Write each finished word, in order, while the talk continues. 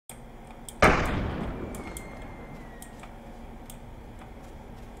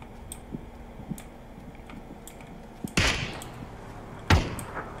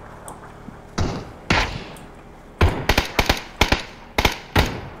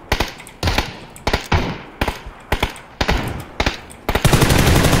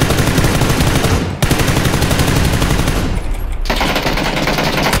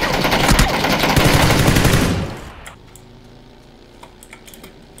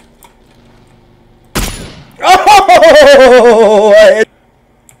Oh!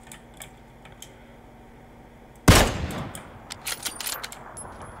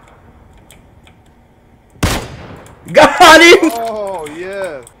 Got him! Oh,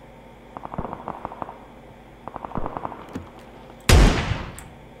 yeah.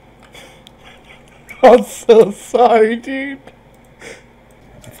 I'm so sorry, dude.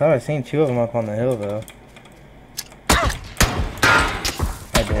 I thought I seen two of them up on the hill, though.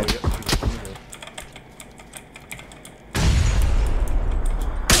 I did.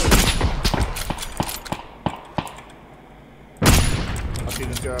 I see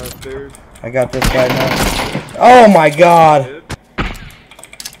this guy upstairs. I got this guy now. Oh my god!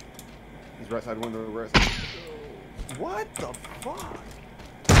 He's right side window, right side. What the fuck?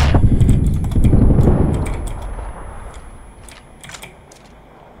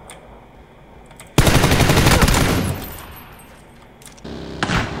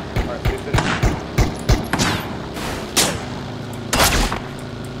 Alright, stay steady.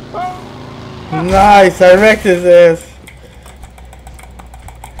 Nice, I wrecked his ass.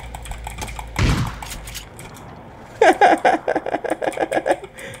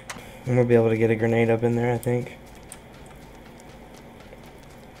 I'm gonna be able to get a grenade up in there, I think.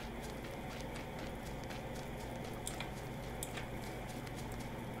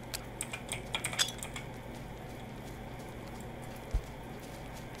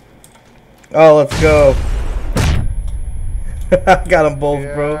 Oh, let's go. I got them both,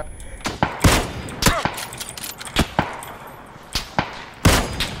 Yeah. bro.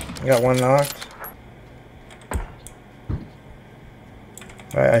 I got one knocked.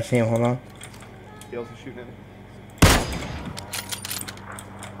 Alright, I see him, hold on. He else is shooting at me.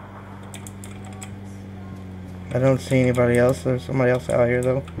 I don't see anybody else. There's somebody else out here,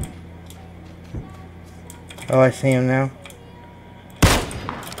 though. Oh, I see him now.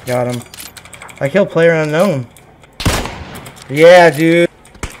 Got him. I killed player unknown. Yeah, dude.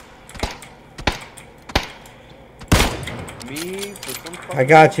 Me for some fucking I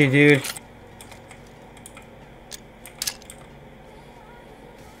got you, dude.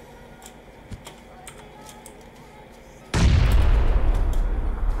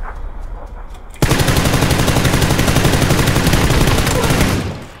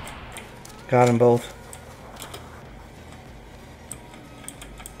 Got them both.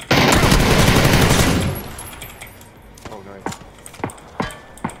 Oh, nice.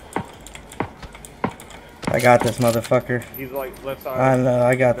 I got this motherfucker. He's like left side. I know,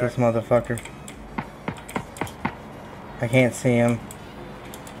 I got this motherfucker. I can't see him.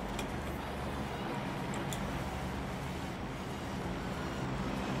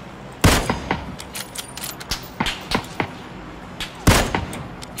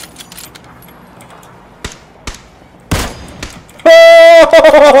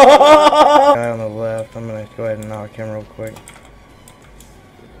 Guy on the left. I'm gonna go ahead and knock him real quick.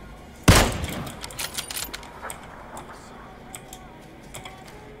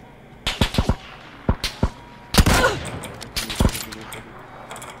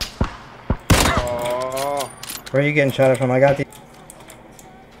 Oh, Where are you getting shot at from? I got the.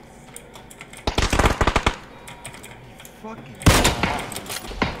 fucking.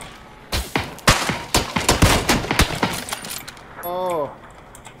 Oh.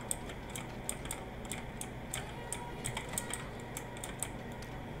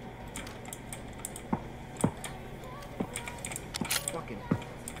 Fucking.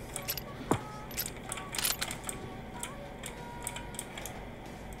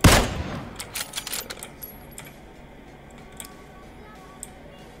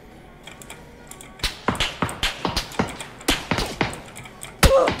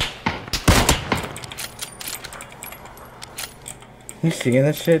 You seeing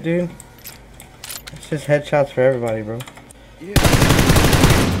this shit, dude? It's just headshots for everybody, bro. Yeah.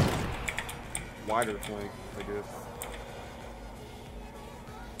 Wider flank, I guess.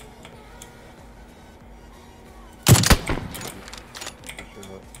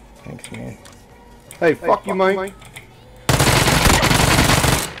 Thanks, man. Hey, fuck you, Mike.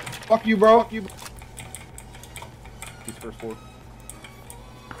 Fuck you, bro. Fuck you. He's first floor.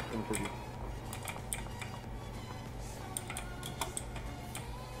 In for you.